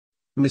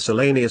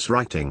Miscellaneous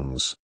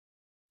Writings.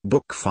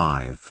 Book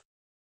 5.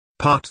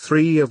 Part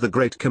 3 of the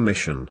Great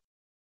Commission.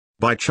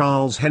 By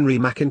Charles Henry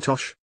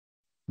Mackintosh,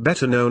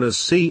 better known as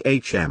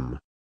CHM.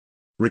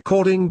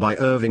 Recording by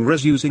Irving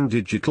Rez using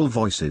Digital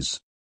Voices.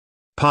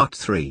 Part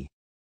 3.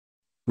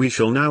 We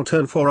shall now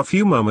turn for a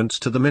few moments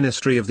to the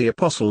ministry of the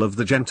Apostle of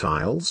the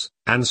Gentiles,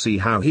 and see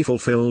how he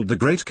fulfilled the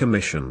Great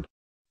Commission.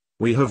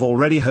 We have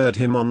already heard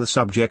him on the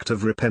subject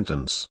of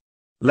repentance.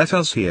 Let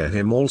us hear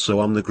him also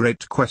on the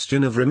great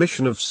question of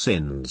remission of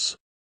sins.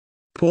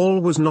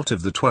 Paul was not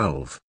of the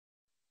 12.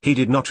 He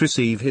did not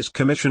receive his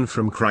commission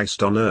from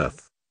Christ on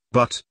earth,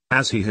 but,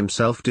 as he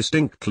himself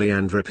distinctly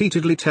and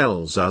repeatedly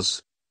tells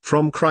us,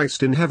 from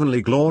Christ in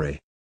heavenly glory.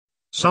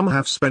 Some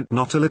have spent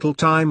not a little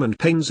time and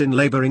pains in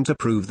laboring to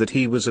prove that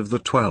he was of the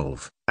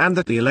 12, and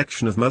that the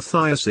election of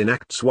Matthias in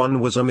Acts 1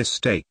 was a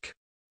mistake.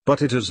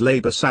 But it is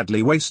labor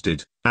sadly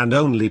wasted, and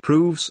only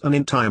proves an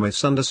entire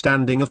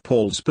misunderstanding of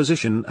Paul's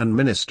position and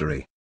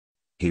ministry.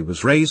 He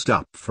was raised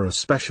up for a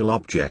special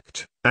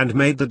object, and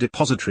made the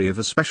depository of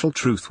a special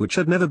truth which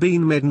had never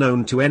been made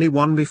known to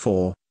anyone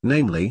before,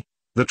 namely,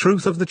 the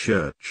truth of the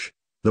Church,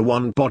 the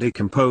one body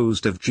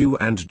composed of Jew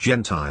and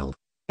Gentile,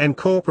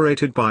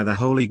 incorporated by the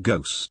Holy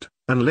Ghost,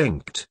 and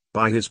linked,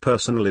 by his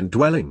personal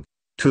indwelling,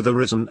 to the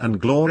risen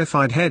and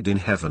glorified Head in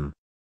heaven.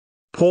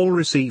 Paul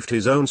received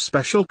his own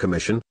special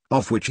commission,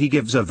 of which he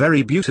gives a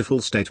very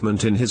beautiful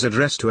statement in his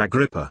address to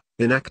Agrippa,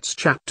 in Acts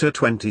chapter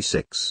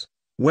 26,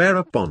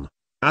 whereupon,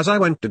 as I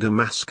went to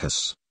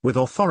Damascus, with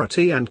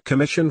authority and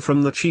commission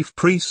from the chief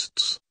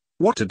priests,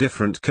 what a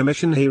different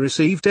commission he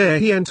received ere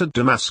he entered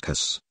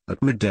Damascus.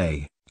 At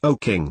midday, O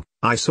king,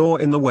 I saw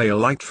in the way a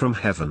light from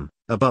heaven,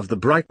 above the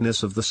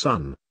brightness of the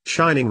sun,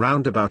 shining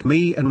round about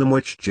me and them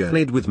which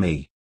journeyed with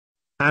me.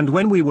 And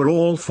when we were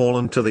all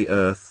fallen to the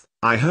earth,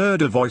 I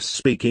heard a voice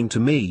speaking to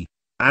me,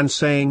 and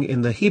saying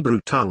in the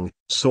Hebrew tongue,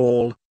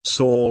 Saul,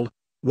 Saul,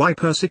 why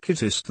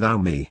persecutest thou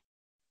me?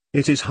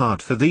 It is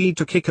hard for thee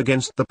to kick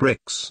against the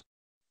pricks.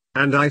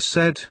 And I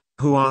said,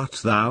 Who art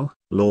thou,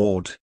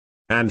 Lord?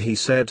 And he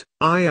said,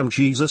 I am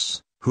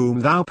Jesus, whom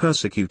thou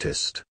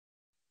persecutest.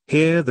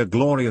 Here the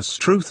glorious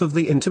truth of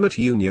the intimate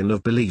union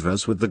of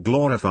believers with the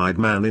glorified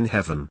man in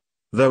heaven,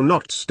 though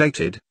not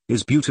stated,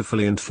 is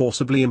beautifully and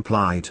forcibly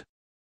implied.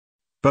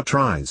 But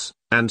rise,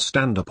 and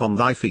stand upon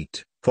thy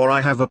feet, for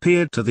I have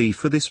appeared to thee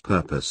for this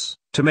purpose,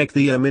 to make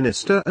thee a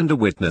minister and a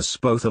witness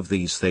both of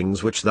these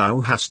things which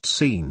thou hast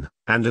seen,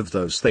 and of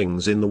those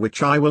things in the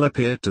which I will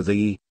appear to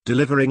thee,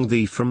 delivering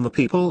thee from the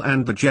people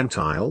and the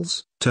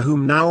Gentiles, to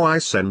whom now I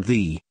send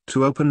thee,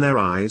 to open their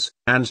eyes,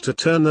 and to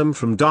turn them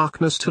from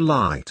darkness to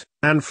light,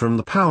 and from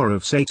the power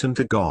of Satan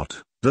to God,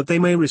 that they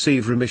may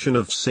receive remission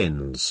of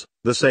sins,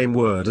 the same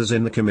word as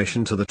in the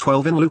commission to the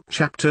 12 in Luke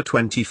chapter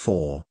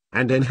 24,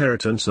 and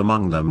inheritance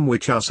among them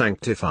which are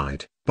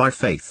sanctified, by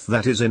faith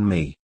that is in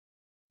me.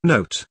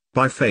 Note,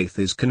 by faith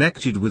is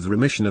connected with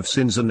remission of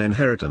sins and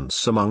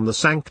inheritance among the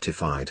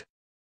sanctified.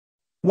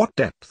 What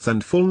depth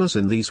and fullness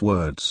in these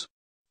words!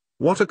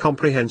 What a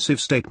comprehensive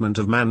statement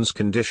of man's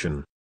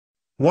condition!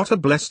 What a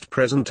blessed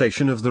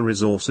presentation of the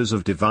resources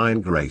of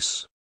divine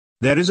grace!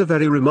 There is a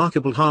very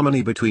remarkable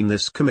harmony between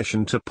this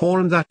commission to Paul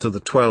and that to the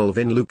 12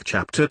 in Luke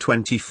chapter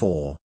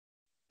 24.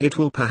 It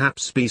will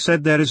perhaps be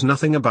said there is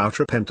nothing about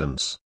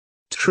repentance.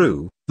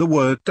 True, the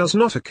word does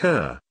not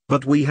occur,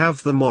 but we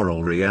have the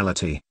moral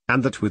reality,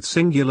 and that with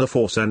singular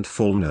force and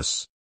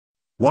fullness.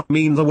 What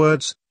mean the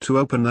words, to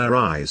open their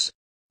eyes?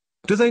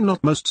 Do they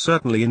not most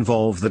certainly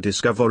involve the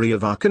discovery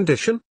of our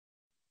condition?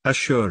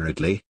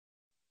 Assuredly.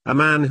 A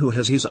man who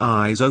has his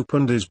eyes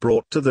opened is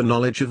brought to the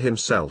knowledge of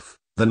himself,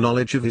 the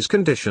knowledge of his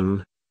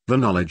condition, the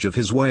knowledge of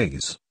his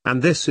ways,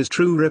 and this is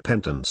true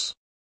repentance.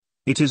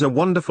 It is a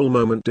wonderful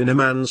moment in a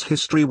man's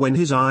history when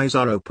his eyes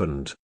are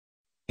opened.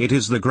 It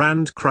is the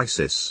grand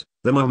crisis,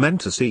 the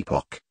momentous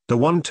epoch, the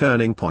one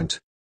turning point.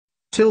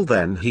 Till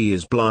then he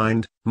is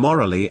blind,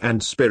 morally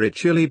and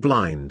spiritually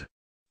blind.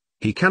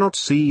 He cannot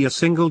see a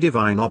single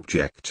divine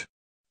object.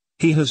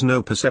 He has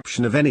no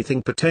perception of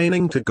anything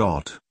pertaining to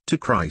God, to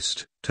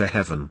Christ, to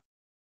heaven.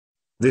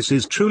 This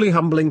is truly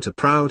humbling to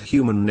proud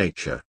human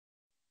nature.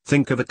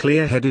 Think of a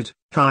clear-headed,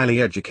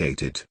 highly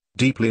educated,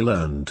 deeply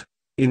learned,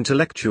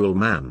 intellectual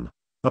man,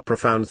 a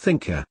profound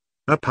thinker,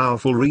 a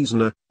powerful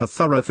reasoner, a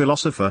thorough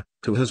philosopher,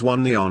 who has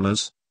won the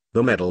honors,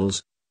 the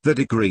medals, the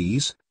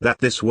degrees that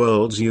this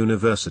world's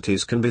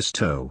universities can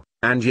bestow,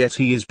 and yet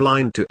he is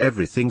blind to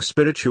everything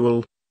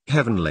spiritual,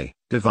 heavenly,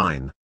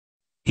 divine.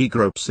 He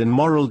gropes in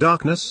moral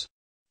darkness.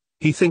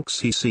 He thinks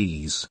he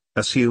sees,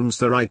 assumes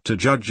the right to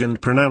judge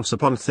and pronounce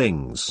upon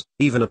things,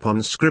 even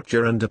upon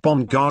Scripture and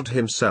upon God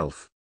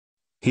himself.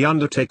 He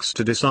undertakes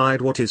to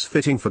decide what is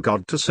fitting for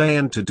God to say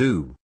and to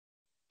do.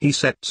 He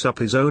sets up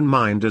his own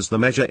mind as the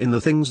measure in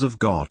the things of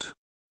God.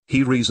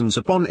 He reasons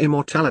upon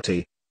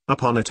immortality,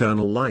 upon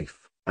eternal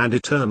life, and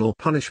eternal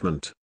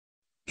punishment.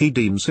 He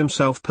deems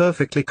himself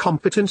perfectly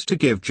competent to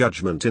give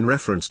judgment in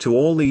reference to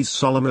all these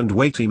solemn and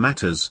weighty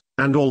matters,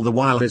 and all the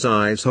while his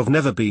eyes have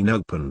never been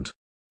opened.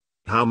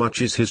 How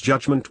much is his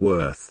judgment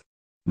worth?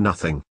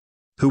 Nothing.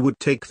 Who would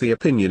take the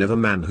opinion of a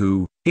man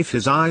who, if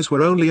his eyes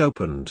were only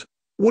opened,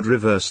 would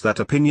reverse that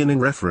opinion in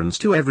reference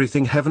to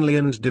everything heavenly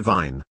and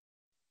divine?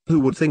 Who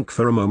would think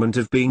for a moment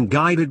of being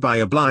guided by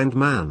a blind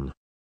man?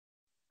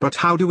 But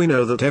how do we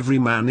know that every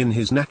man in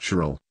his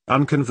natural,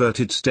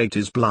 unconverted state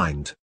is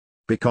blind?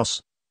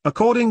 Because,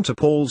 according to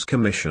Paul's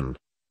commission,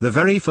 the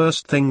very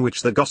first thing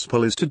which the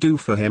gospel is to do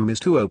for him is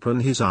to open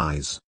his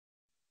eyes.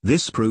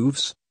 This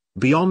proves,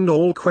 beyond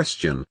all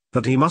question,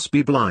 that he must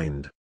be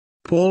blind.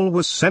 Paul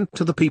was sent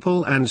to the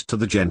people and to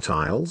the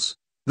Gentiles,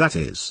 that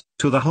is,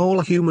 to the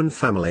whole human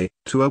family,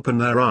 to open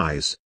their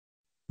eyes.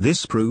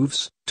 This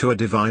proves, to a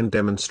divine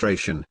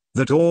demonstration,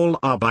 that all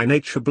are by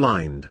nature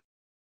blind.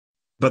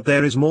 But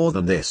there is more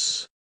than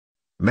this.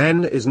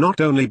 Man is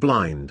not only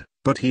blind,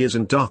 but he is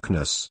in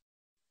darkness.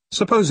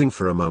 Supposing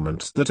for a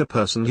moment that a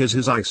person has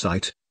his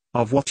eyesight,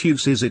 of what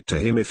use is it to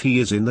him if he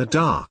is in the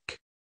dark?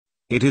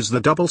 It is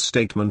the double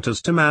statement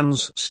as to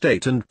man's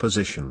state and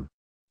position.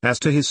 As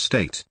to his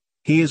state,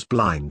 he is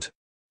blind.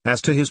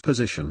 As to his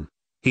position,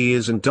 he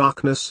is in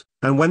darkness,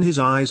 and when his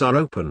eyes are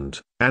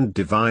opened, and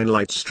divine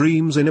light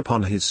streams in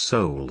upon his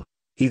soul,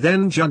 he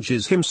then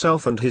judges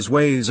himself and his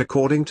ways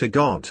according to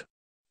God.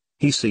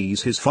 He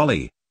sees his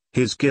folly,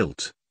 his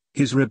guilt,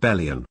 his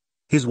rebellion,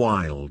 his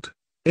wild,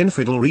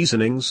 infidel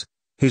reasonings,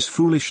 his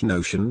foolish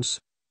notions,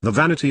 the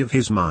vanity of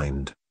his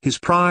mind, his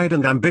pride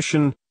and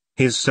ambition,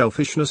 his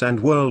selfishness and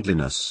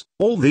worldliness.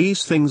 All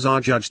these things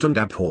are judged and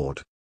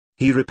abhorred.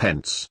 He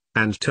repents,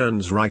 and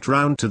turns right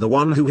round to the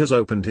one who has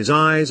opened his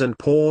eyes and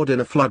poured in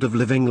a flood of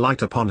living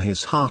light upon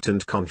his heart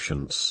and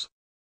conscience.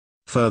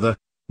 Further,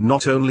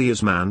 not only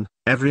is man,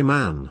 every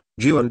man,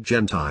 Jew and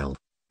Gentile,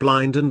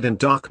 blind and in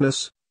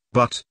darkness,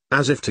 but,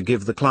 as if to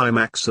give the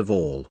climax of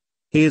all,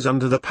 he is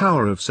under the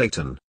power of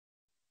Satan.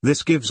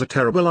 This gives a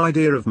terrible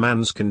idea of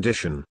man's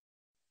condition.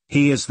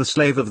 He is the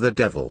slave of the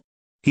devil.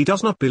 He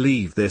does not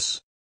believe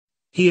this.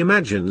 He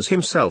imagines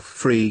himself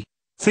free,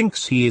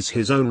 thinks he is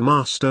his own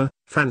master,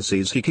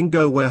 fancies he can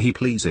go where he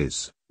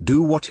pleases,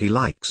 do what he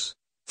likes,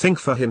 think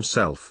for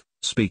himself,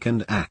 speak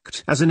and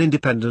act as an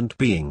independent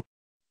being.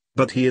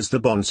 But he is the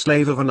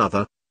bond-slave of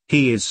another,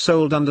 he is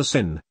sold under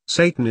sin,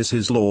 Satan is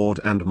his lord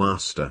and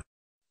master.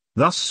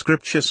 Thus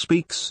Scripture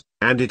speaks,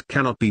 and it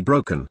cannot be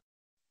broken.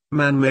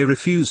 Man may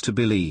refuse to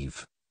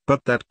believe,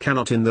 but that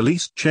cannot in the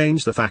least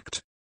change the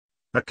fact.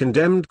 A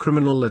condemned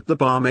criminal at the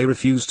bar may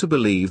refuse to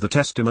believe the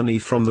testimony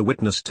from the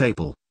witness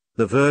table,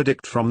 the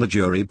verdict from the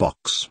jury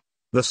box,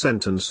 the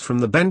sentence from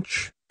the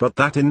bench, but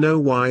that in no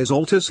wise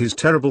alters his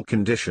terrible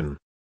condition.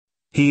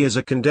 He is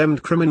a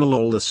condemned criminal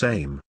all the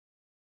same.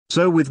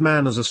 So with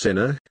man as a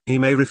sinner, he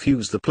may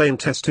refuse the plain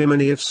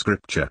testimony of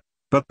Scripture,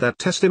 but that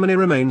testimony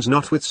remains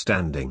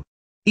notwithstanding.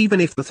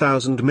 Even if the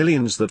 1,000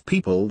 millions that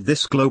people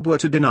this globe were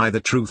to deny the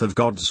truth of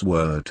God's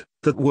word,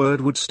 that word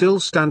would still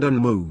stand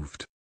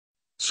unmoved.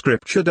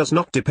 Scripture does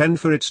not depend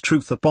for its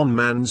truth upon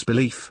man's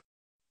belief.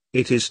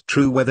 It is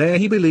true whether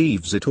he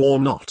believes it or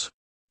not.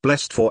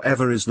 Blessed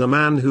forever is the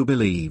man who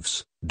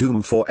believes,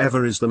 doomed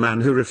forever is the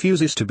man who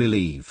refuses to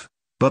believe.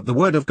 But the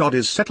word of God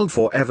is settled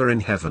forever in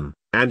heaven,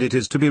 and it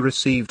is to be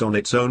received on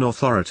its own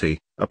authority,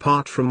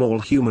 apart from all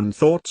human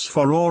thoughts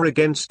for or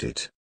against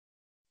it.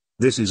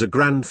 This is a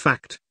grand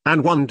fact,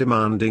 and one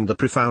demanding the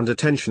profound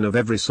attention of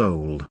every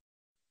soul.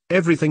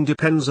 Everything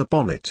depends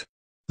upon it.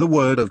 The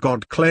word of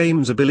God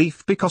claims a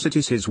belief because it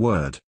is his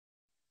word.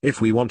 If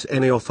we want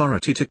any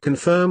authority to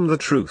confirm the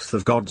truth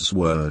of God's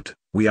word,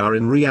 we are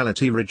in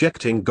reality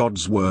rejecting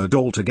God's word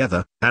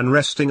altogether, and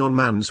resting on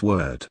man's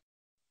word.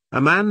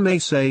 A man may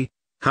say,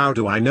 "How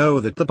do I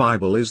know that the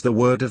Bible is the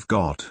word of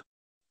God?"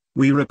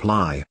 We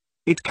reply,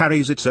 it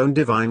carries its own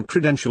divine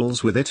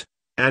credentials with it,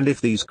 and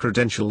if these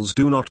credentials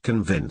do not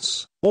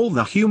convince, all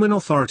the human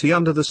authority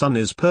under the sun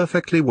is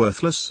perfectly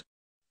worthless.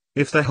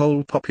 If the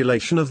whole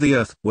population of the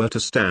earth were to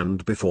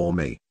stand before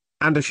me,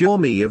 and assure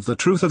me of the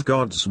truth of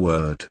God's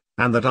word,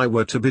 and that I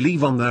were to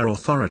believe on their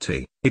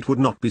authority, it would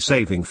not be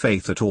saving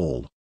faith at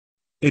all.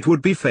 It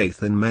would be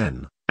faith in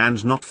men,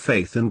 and not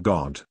faith in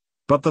God.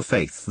 But the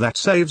faith that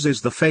saves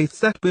is the faith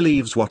that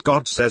believes what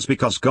God says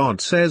because God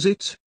says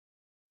it.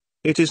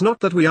 It is not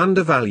that we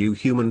undervalue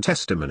human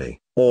testimony,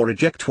 or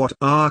reject what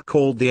are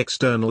called the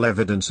external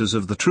evidences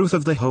of the truth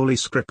of the Holy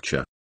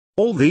Scripture.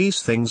 All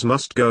these things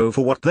must go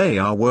for what they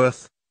are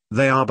worth.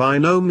 They are by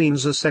no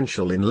means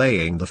essential in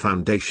laying the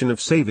foundation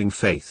of saving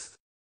faith.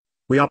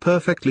 We are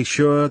perfectly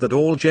sure that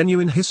all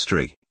genuine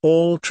history,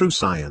 all true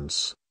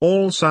science,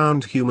 all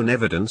sound human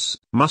evidence,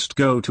 must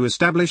go to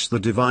establish the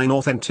divine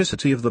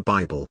authenticity of the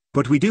Bible,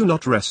 but we do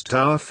not rest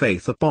our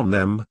faith upon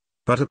them,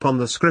 but upon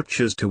the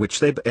Scriptures to which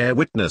they bear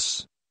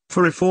witness.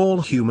 For if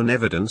all human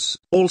evidence,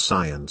 all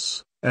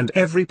science, and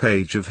every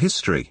page of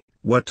history,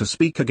 were to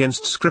speak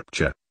against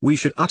Scripture, we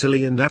should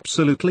utterly and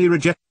absolutely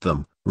reject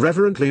them,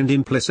 reverently and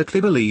implicitly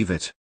believe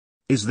it.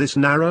 Is this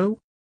narrow?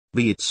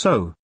 Be it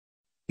so.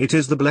 It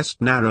is the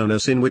blessed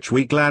narrowness in which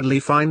we gladly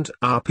find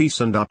our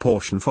peace and our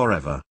portion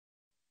forever.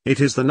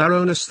 It is the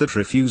narrowness that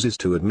refuses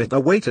to admit the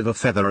weight of a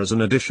feather as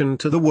an addition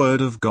to the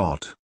Word of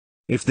God.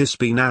 If this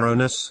be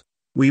narrowness,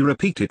 we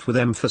repeat it with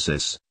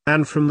emphasis,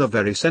 and from the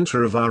very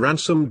center of our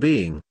ransomed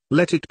being,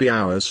 let it be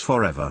ours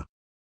forever.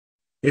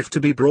 If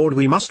to be broad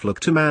we must look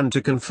to man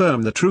to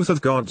confirm the truth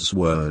of God's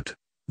word,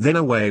 then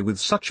away with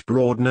such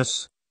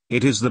broadness,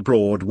 it is the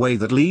broad way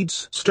that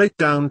leads straight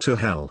down to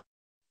hell.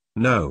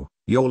 No,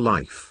 your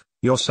life,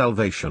 your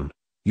salvation,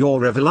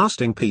 your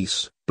everlasting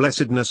peace,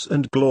 blessedness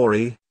and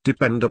glory,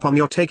 depend upon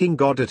your taking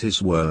God at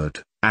His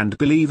word, and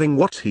believing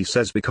what He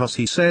says because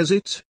He says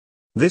it.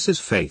 This is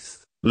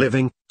faith,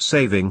 living,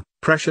 saving,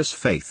 precious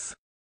faith.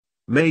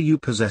 May you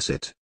possess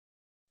it.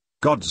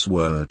 God's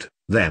word,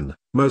 then,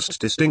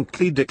 most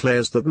distinctly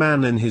declares that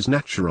man in his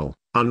natural,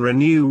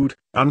 unrenewed,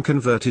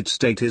 unconverted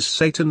state is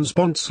Satan's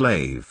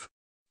bond-slave.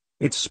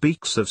 It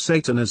speaks of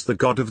Satan as the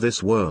god of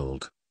this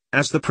world,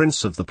 as the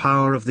prince of the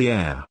power of the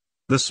air,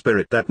 the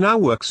spirit that now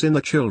works in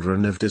the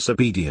children of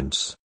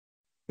disobedience.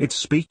 It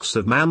speaks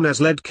of man as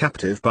led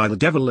captive by the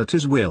devil at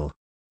his will.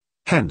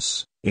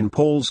 Hence, in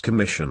Paul's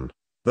commission,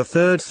 the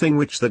third thing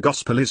which the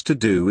gospel is to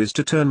do is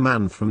to turn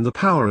man from the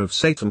power of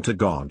Satan to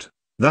God.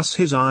 Thus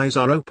his eyes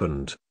are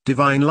opened,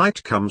 divine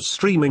light comes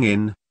streaming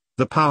in,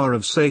 the power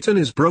of Satan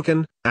is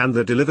broken, and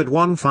the delivered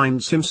one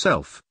finds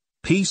himself,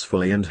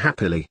 peacefully and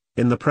happily,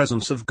 in the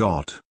presence of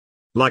God.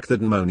 Like the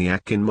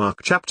demoniac in Mark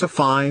chapter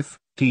 5,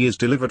 he is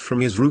delivered from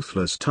his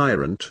ruthless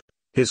tyrant,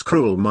 his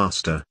cruel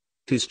master.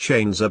 His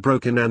chains are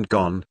broken and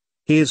gone,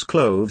 he is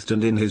clothed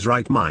and in his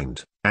right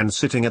mind, and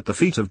sitting at the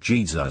feet of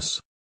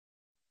Jesus.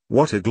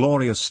 What a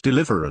glorious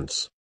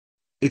deliverance!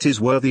 It is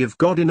worthy of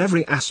God in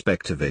every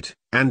aspect of it,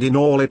 and in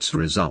all its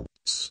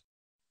results.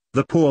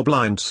 The poor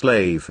blind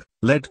slave,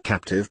 led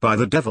captive by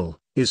the devil,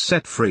 is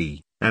set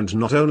free, and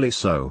not only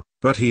so,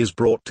 but he is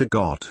brought to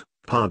God,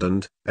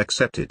 pardoned,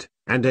 accepted,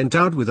 and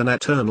endowed with an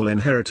eternal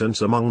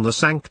inheritance among the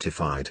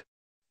sanctified.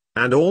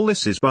 And all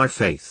this is by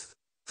faith,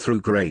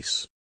 through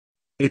grace.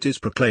 It is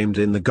proclaimed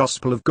in the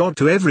gospel of God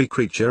to every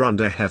creature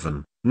under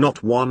heaven,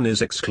 not one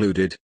is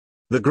excluded.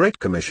 The Great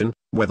Commission,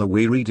 whether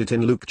we read it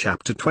in Luke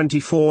chapter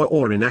 24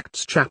 or in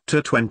Acts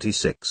chapter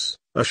 26,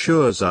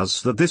 assures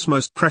us that this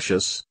most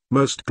precious,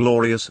 most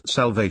glorious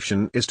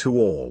salvation is to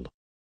all.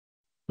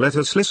 Let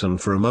us listen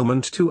for a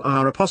moment to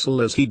our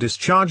apostle as he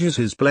discharges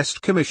his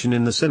blessed commission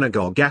in the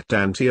synagogue at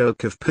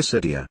Antioch of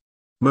Pisidia.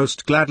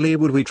 Most gladly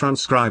would we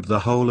transcribe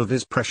the whole of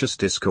his precious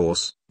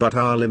discourse, but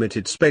our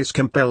limited space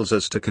compels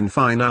us to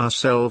confine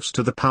ourselves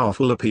to the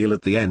powerful appeal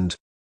at the end.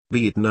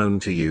 Be it known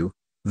to you,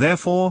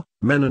 therefore,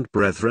 men and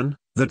brethren,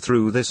 that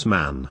through this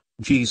man,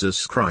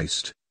 Jesus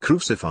Christ,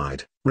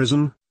 crucified,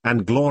 risen,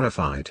 and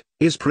glorified,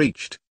 is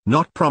preached,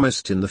 not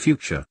promised in the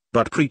future,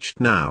 but preached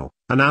now,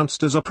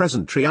 announced as a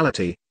present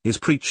reality, is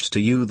preached to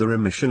you the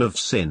remission of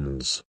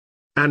sins.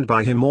 And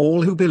by him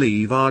all who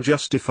believe are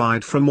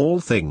justified from all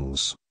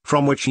things,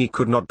 from which ye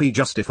could not be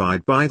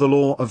justified by the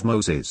law of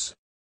Moses.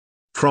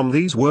 From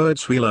these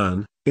words we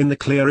learn, in the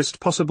clearest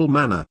possible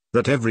manner,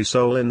 that every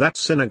soul in that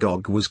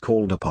synagogue was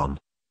called upon,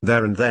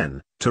 there and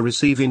then, to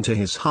receive into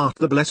his heart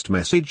the blessed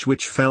message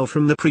which fell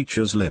from the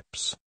preacher's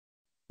lips.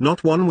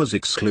 Not one was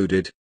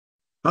excluded.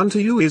 Unto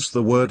you is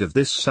the word of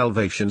this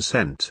salvation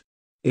sent.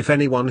 If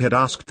anyone had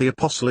asked the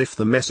apostle if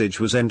the message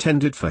was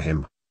intended for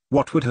him,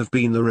 what would have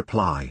been the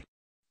reply?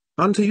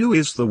 Unto you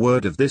is the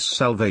word of this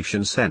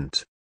salvation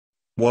sent.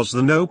 Was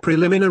there no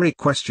preliminary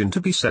question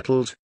to be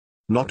settled?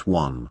 Not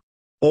one.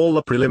 All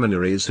the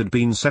preliminaries had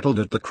been settled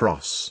at the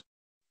cross.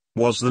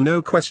 Was there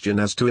no question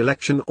as to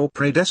election or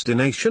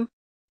predestination?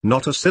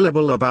 Not a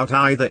syllable about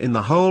either in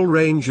the whole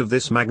range of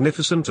this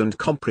magnificent and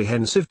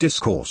comprehensive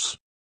discourse.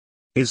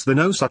 Is there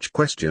no such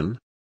question?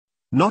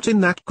 Not in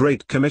that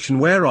great commission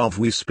whereof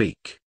we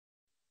speak.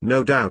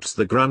 No doubt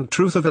the grand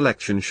truth of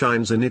election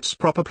shines in its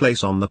proper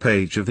place on the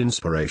page of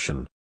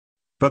inspiration.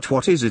 But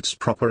what is its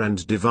proper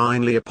and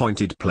divinely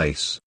appointed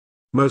place?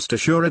 Most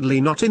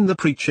assuredly not in the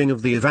preaching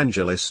of the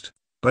evangelist,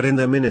 but in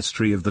the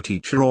ministry of the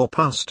teacher or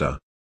pastor.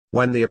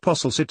 When the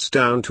apostle sits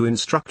down to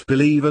instruct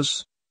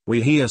believers,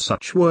 we hear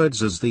such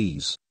words as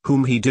these,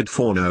 whom he did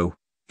foreknow,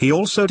 he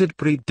also did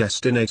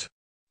predestinate.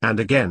 And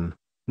again,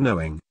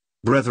 knowing,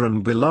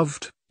 brethren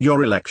beloved,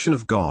 your election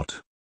of God.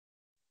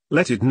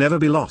 Let it never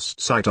be lost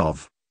sight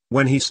of,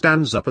 when he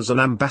stands up as an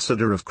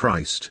ambassador of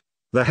Christ,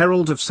 the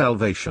herald of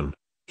salvation.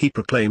 He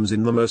proclaims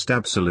in the most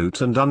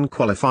absolute and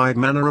unqualified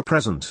manner a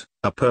present,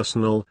 a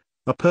personal,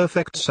 a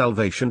perfect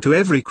salvation to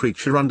every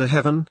creature under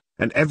heaven,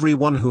 and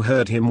everyone who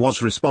heard him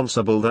was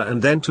responsible there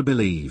and then to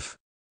believe.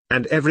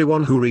 And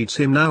everyone who reads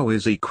him now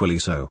is equally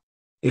so.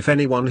 If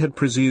anyone had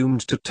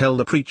presumed to tell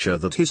the preacher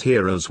that his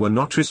hearers were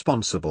not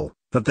responsible,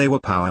 that they were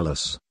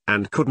powerless,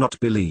 and could not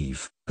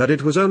believe, that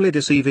it was only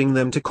deceiving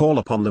them to call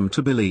upon them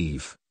to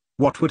believe,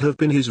 what would have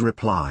been his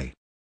reply?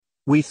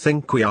 We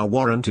think we are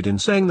warranted in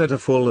saying that a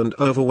full and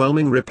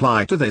overwhelming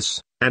reply to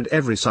this, and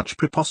every such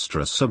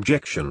preposterous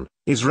objection,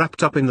 is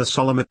wrapped up in the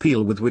solemn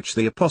appeal with which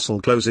the apostle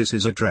closes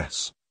his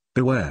address.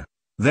 Beware,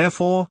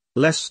 therefore,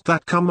 lest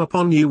that come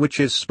upon you which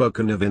is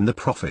spoken of in the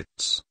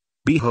prophets.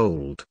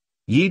 Behold,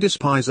 ye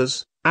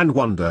despisers, and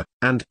wonder,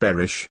 and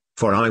perish,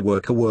 for I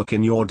work a work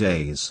in your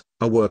days,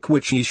 a work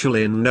which ye shall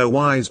in no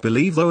wise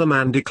believe though a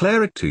man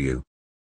declare it to you.